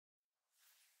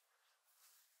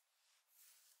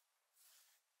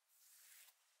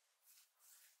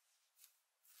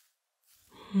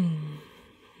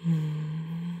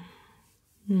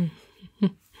Good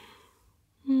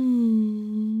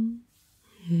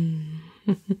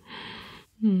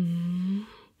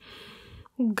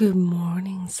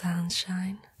morning,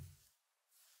 sunshine.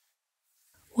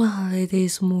 Well, it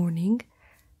is morning,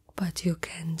 but you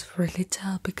can't really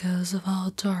tell because of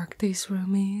how dark this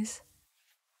room is.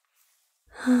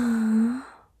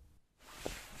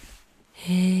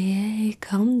 Hey,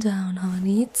 calm down,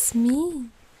 honey, it's me.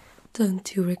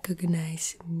 Don't you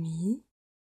recognize me?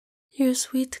 Your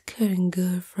sweet, caring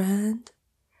girlfriend.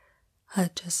 I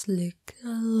just look a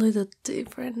little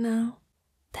different now.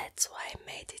 That's why I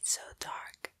made it so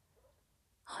dark.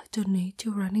 I don't need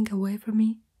you running away from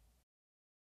me.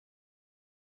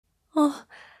 Oh,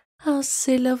 how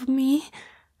silly of me.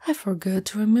 I forgot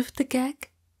to remove the gag.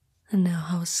 And now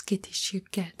how skittish you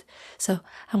get. So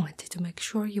I wanted to make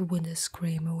sure you wouldn't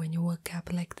scream when you woke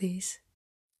up like this.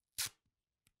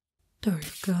 There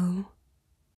you go.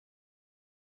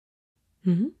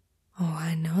 Oh,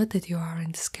 I know that you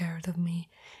aren't scared of me.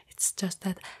 It's just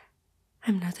that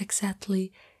I'm not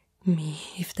exactly me,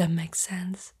 if that makes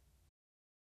sense.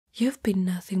 You've been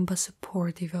nothing but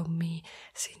supportive of me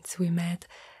since we met.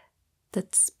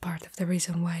 That's part of the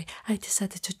reason why I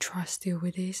decided to trust you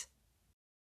with this.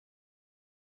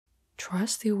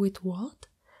 Trust you with what?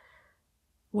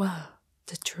 Well,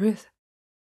 the truth.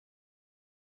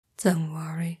 Don't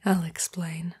worry, I'll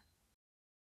explain.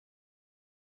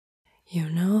 You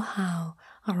know how,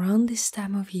 around this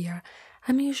time of year,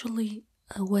 I'm usually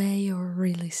away or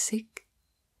really sick?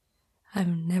 I've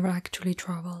never actually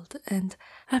traveled, and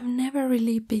I've never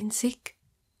really been sick.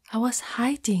 I was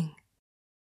hiding.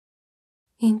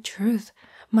 In truth,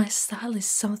 my style is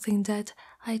something that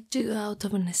I do out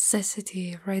of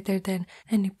necessity rather than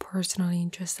any personal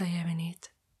interest I have in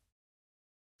it.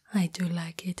 I do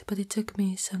like it, but it took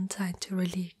me some time to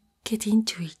really get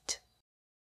into it.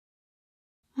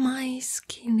 My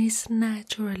skin is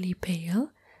naturally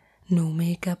pale, no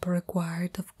makeup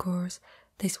required, of course.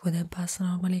 This wouldn't pass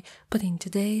normally, but in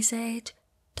today's age,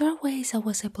 there are ways I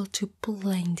was able to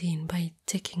blend in by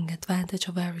taking advantage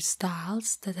of various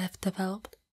styles that I've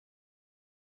developed.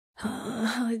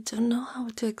 I don't know how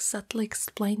to exactly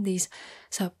explain this,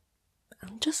 so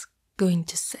I'm just going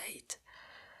to say it.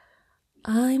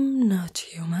 I'm not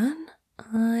human,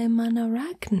 I'm an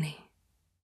arachne.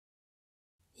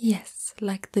 Yes,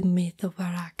 like the myth of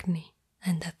Arachne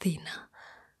and Athena.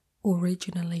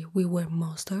 Originally we were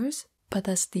monsters, but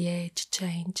as the age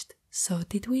changed, so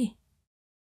did we.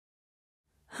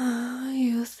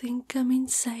 You think I'm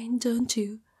insane, don't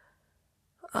you?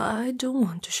 I don't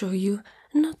want to show you,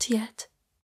 not yet.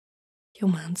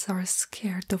 Humans are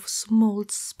scared of small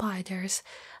spiders.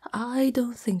 I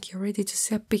don't think you're ready to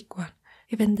see a big one.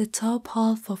 Even the top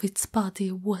half of its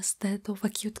body was that of a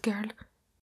cute girl.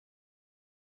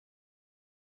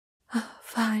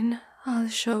 Fine, I'll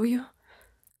show you.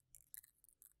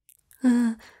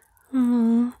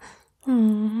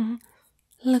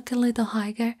 Look a little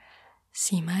higher.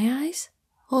 See my eyes?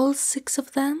 All 6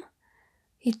 of them?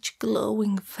 Each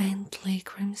glowing faintly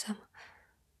crimson.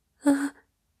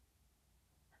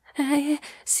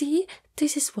 See?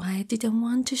 This is why I didn't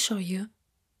want to show you.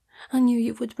 I knew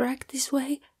you would react this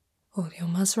way. Oh, you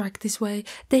must react this way.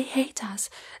 They hate us.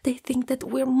 They think that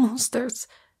we're monsters.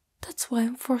 That's why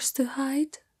I'm forced to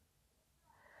hide.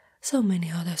 So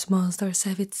many other monsters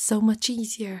have it so much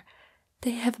easier.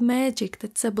 They have magic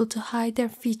that's able to hide their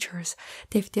features.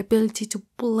 They have the ability to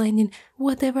blend in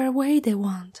whatever way they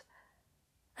want.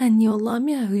 I knew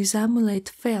Lamia, whose amulet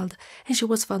failed, and she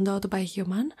was found out by a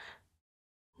human.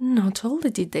 Not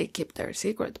only did they keep their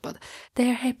secret, but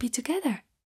they are happy together.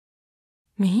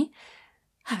 Me?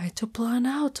 I had to plan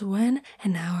out when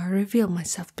and how I reveal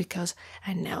myself because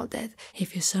I know that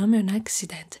if you saw me on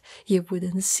accident, you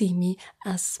wouldn't see me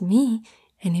as me,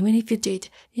 and even if you did,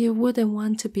 you wouldn't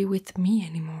want to be with me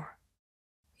anymore.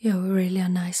 You're really a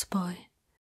nice boy.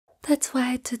 That's why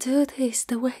I had to do this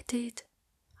the way I did.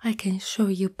 I can show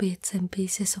you bits and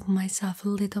pieces of myself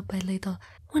little by little.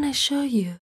 When I show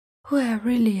you who I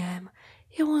really am,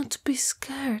 you won't be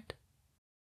scared.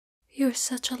 You're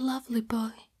such a lovely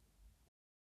boy.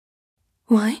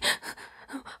 Why?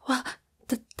 Well,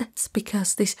 that's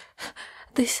because this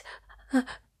is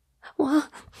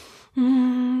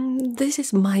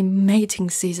my mating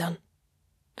season.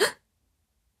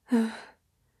 The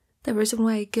reason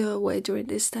why I go away during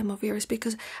this time of year is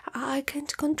because I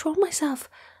can't control myself.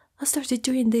 I started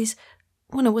doing this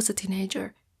when I was a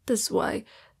teenager. That's why,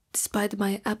 despite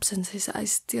my absences, I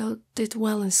still did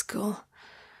well in school.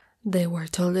 They were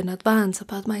told in advance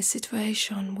about my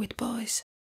situation with boys.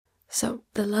 So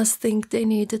the last thing they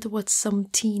needed was some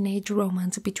teenage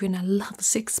romance between a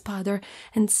lovesick spider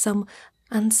and some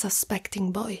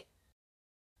unsuspecting boy.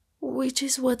 Which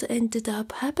is what ended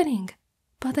up happening,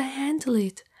 but I handled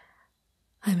it.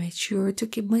 I made sure to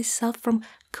keep myself from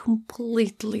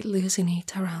completely losing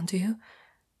it around you.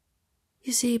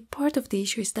 You see, part of the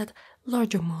issue is that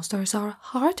larger monsters are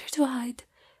harder to hide.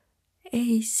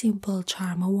 A simple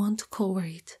charm won't cover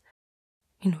it.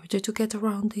 In order to get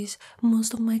around this,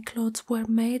 most of my clothes were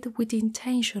made with the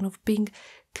intention of being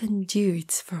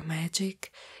conduits for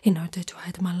magic, in order to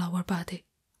hide my lower body.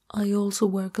 I also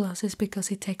wear glasses because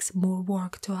it takes more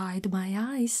work to hide my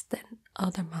eyes than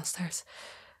other monsters.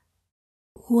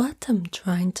 What I'm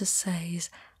trying to say is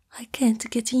I can't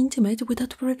get intimate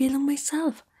without revealing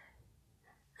myself.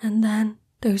 And then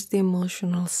there's the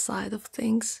emotional side of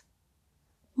things.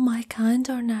 My kind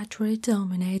are naturally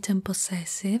dominant and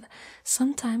possessive,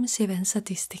 sometimes even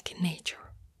sadistic in nature.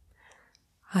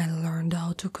 I learned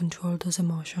how to control those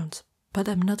emotions, but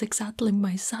I'm not exactly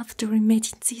myself during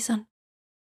mating season.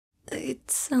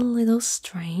 It's a little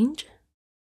strange.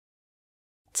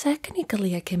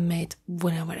 Technically, I can mate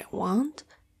whenever I want,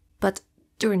 but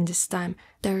during this time,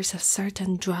 there is a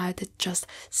certain drive that's just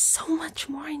so much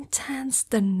more intense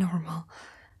than normal,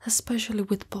 especially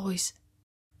with boys.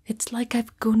 It's like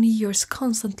I've gone years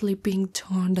constantly being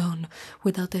turned on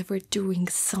without ever doing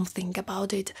something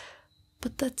about it.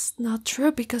 But that's not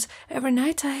true because every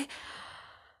night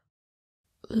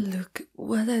Look,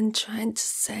 what I'm trying to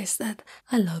say is that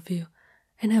I love you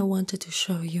and I wanted to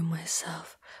show you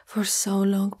myself for so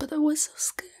long, but I was so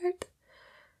scared.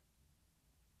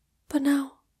 But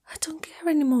now, I don't care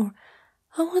anymore.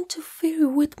 I want to feel you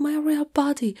with my real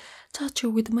body, touch you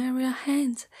with my real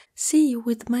hands, see you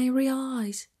with my real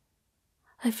eyes.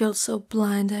 I feel so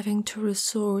blind having to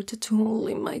resort to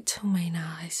only my two main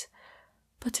eyes.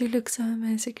 But you look so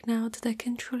amazing now that I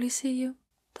can truly see you.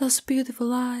 Those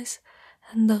beautiful eyes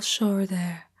and those short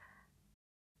hair.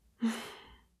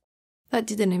 I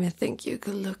didn't even think you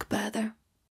could look better.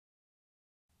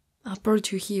 I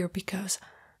brought you here because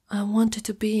I wanted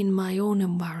to be in my own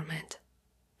environment.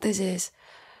 This is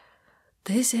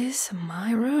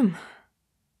my room.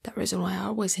 The reason why I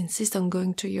always insist on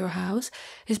going to your house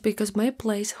is because my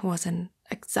place wasn't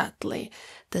exactly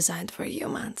designed for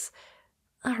humans.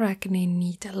 I reckon I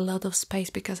need a lot of space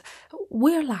because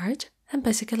we're large and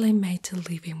basically made to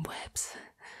live in webs.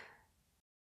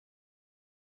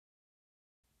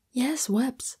 Yes,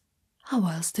 webs. How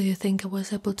else do you think I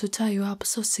was able to tie you up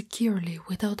so securely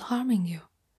without harming you?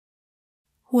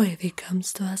 Wavy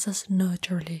comes to us as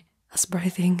naturally as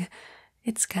breathing.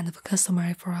 It's kind of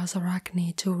customary for us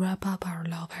arachne to wrap up our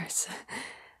lovers.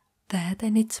 That,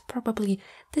 and it's probably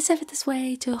the safest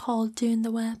way to hold you in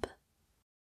the web.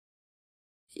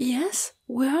 Yes,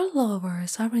 we are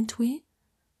lovers, aren't we?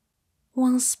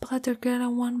 One splatter girl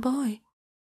and one boy.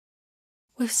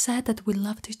 We've said that we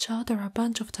loved each other a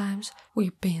bunch of times.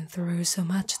 We've been through so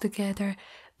much together,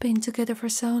 been together for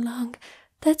so long.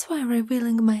 That's why I'm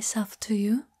revealing myself to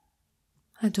you.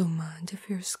 I don't mind if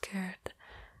you're scared.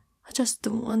 I just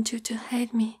don't want you to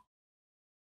hate me.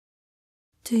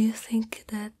 Do you think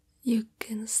that you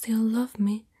can still love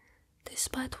me,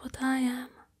 despite what I am?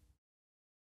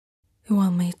 You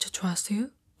want me to trust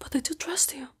you, but I do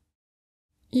trust you.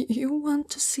 You want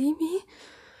to see me?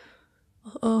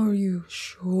 Are you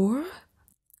sure?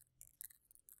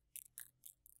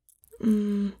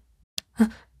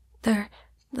 There,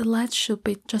 the light should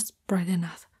be just bright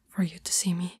enough for you to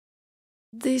see me.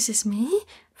 This is me,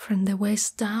 from the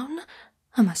waist down.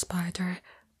 I'm a spider,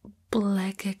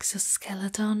 black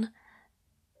exoskeleton,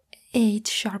 8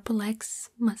 sharp legs,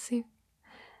 massive.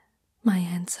 My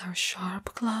hands are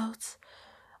sharp claws.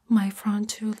 My front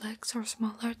 2 legs are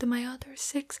smaller than my other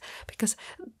 6 because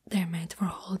they're meant for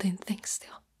holding things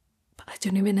still. But I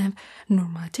don't even have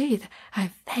normal teeth. I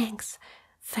have fangs.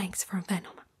 Fangs for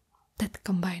venom. That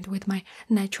combined with my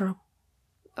natural,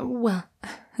 well,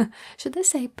 should I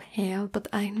say pale, but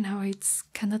I know it's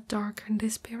kinda dark in the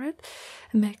spirit,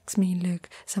 makes me look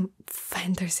some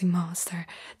fantasy monster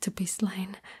to be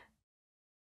slain.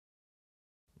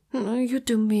 No, you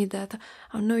do me that.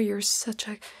 I know you're such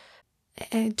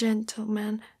a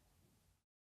gentleman.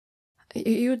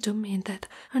 You do mean that.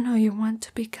 I know you want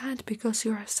to be kind because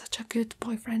you are such a good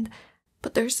boyfriend,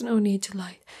 but there's no need to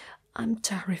lie. I'm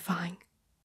terrifying.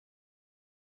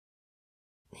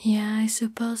 Yeah, I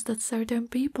suppose that certain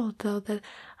people thought that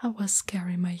I was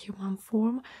scary in my human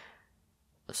form.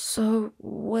 So,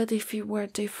 what if you were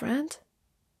different?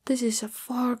 This is a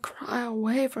far cry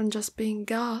away from just being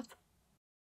goth.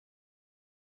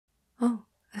 Oh,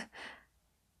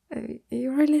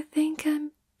 you really think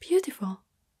I'm beautiful?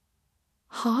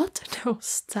 Hot? No,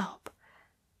 stop.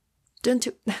 Don't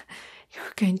you...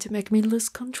 You're going to make me lose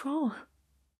control.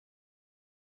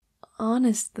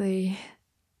 Honestly,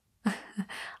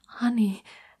 honey,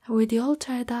 with you all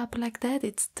tied up like that,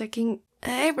 it's taking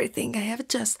everything I have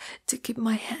just to keep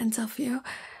my hands off you.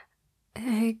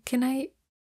 Can I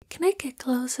get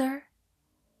closer?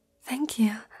 Thank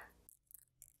you.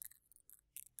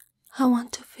 I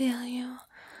want to feel you.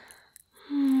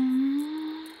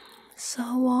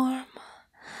 So warm.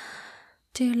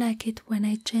 Do you like it when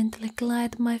I gently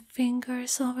glide my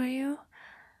fingers over you?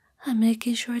 I'm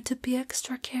making sure to be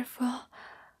extra careful.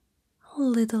 A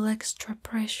little extra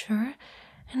pressure,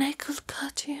 and I could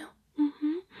cut you.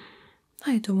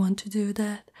 I don't want to do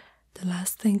that. The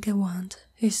last thing I want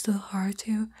is to hurt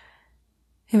you,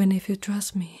 even if you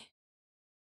trust me.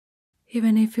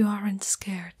 Even if you aren't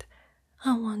scared,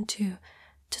 I want you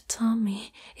to tell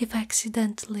me if I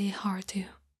accidentally hurt you.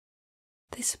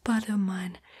 This body of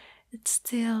mine, it's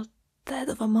still that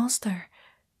of a monster.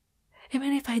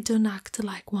 Even if I don't act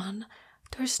like one,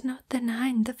 there's no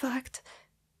denying the fact.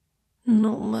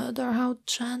 No matter how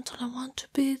gentle I want to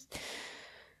be,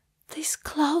 these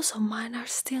claws of mine are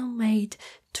still made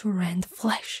to rend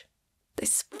flesh.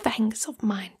 These fangs of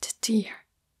mine to tear,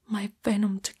 my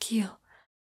venom to kill.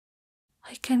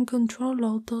 I can control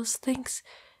all those things.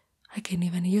 I can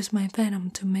even use my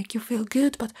venom to make you feel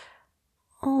good, but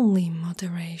only in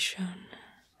moderation.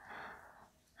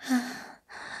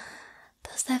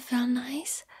 Does that feel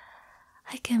nice?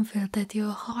 I can feel that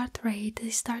your heart rate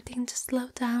is starting to slow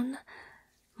down.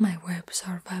 My webs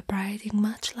are vibrating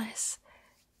much less.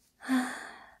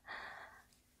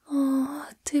 Oh,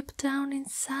 deep down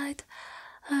inside,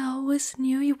 I always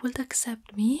knew you would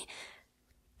accept me,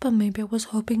 but maybe I was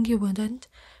hoping you wouldn't.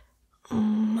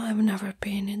 I've never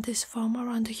been in this form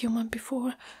around a human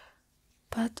before,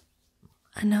 but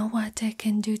I know what I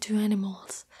can do to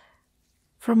animals.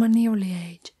 From an early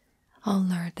age, I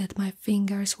learned that my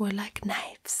fingers were like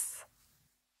knives.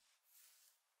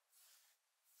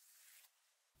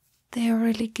 They are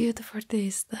really good for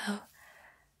this, though.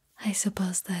 I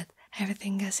suppose that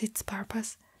everything has its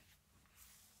purpose.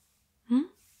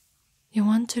 You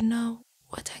want to know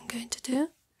what I'm going to do?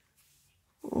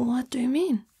 What do you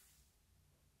mean?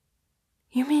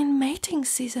 You mean mating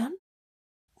season?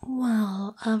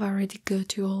 Well, I've already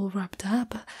got you all wrapped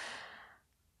up.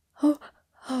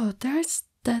 Oh, there's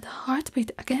that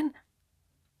heartbeat again.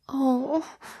 Oh,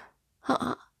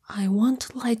 I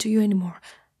won't lie to you anymore.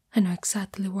 I know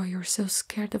exactly why you're so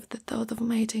scared of the thought of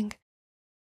mating.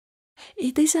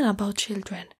 It isn't about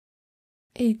children.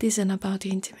 It isn't about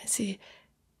intimacy.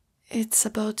 It's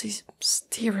about this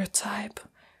stereotype.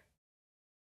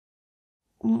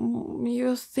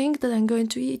 You think that I'm going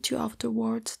to eat you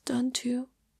afterwards, don't you?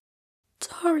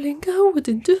 Darling, I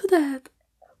wouldn't do that.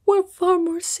 We're far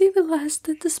more civilized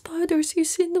than the spiders you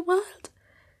see in the wild.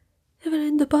 Even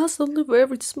in the past, only a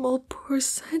very small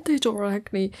percentage of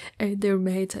arachne ate their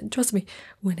mates, and trust me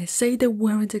when I say they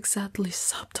weren't exactly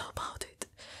subtle about it.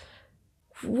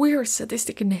 We're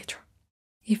sadistic in nature.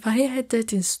 If I had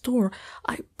that in store,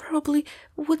 I probably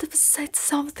would have said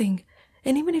something.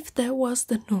 And even if that was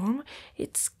the norm,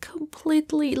 it's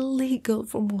completely illegal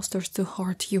for monsters to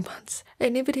hurt humans.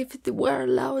 And even if it were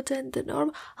allowed and the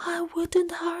norm, I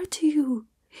wouldn't hurt you.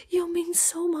 You mean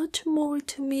so much more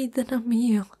to me than a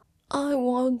meal. I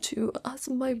want you as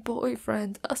my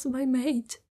boyfriend, as my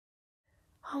mate.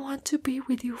 I want to be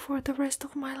with you for the rest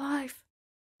of my life.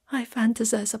 I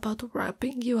fantasize about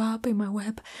wrapping you up in my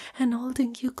web and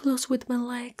holding you close with my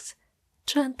legs,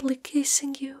 gently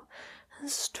kissing you and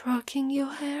stroking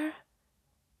your hair.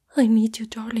 I need you,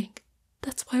 darling.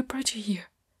 That's why I brought you here.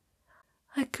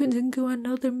 I couldn't go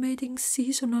another mating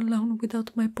season alone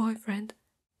without my boyfriend,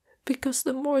 because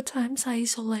the more times I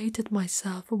isolated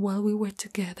myself while we were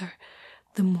together,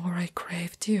 the more I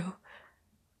craved you.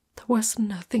 There was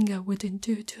nothing I wouldn't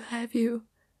do to have you.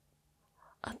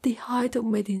 At the height of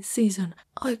mating season,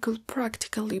 I could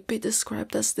practically be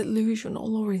described as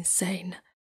delusional or insane.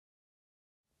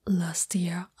 Last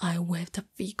year, I waved a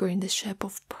figure in the shape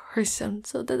of a person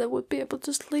so that I would be able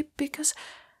to sleep because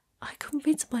I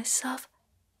convinced myself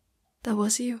that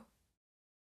was you.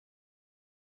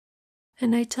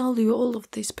 And I tell you all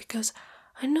of this because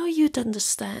I know you'd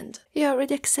understand. You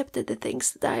already accepted the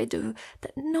things that I do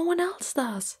that no one else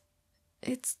does.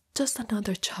 It's just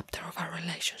another chapter of our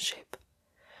relationship.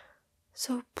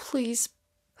 So please,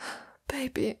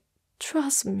 baby,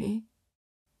 trust me.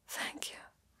 Thank you.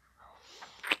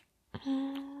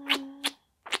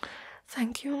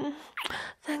 Thank you.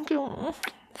 Thank you.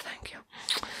 Thank you.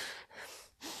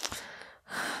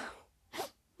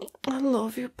 I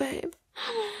love you, babe.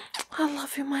 I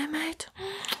love you, my mate.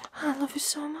 I love you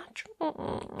so much.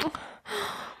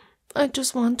 I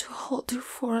just want to hold you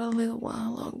for a little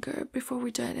while longer before we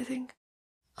do anything.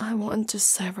 I want to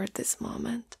savor this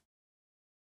moment.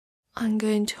 I'm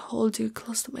going to hold you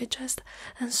close to my chest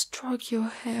and stroke your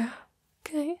hair,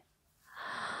 okay?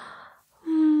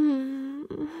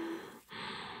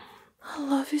 I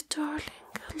love you, darling.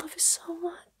 I love you so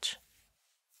much.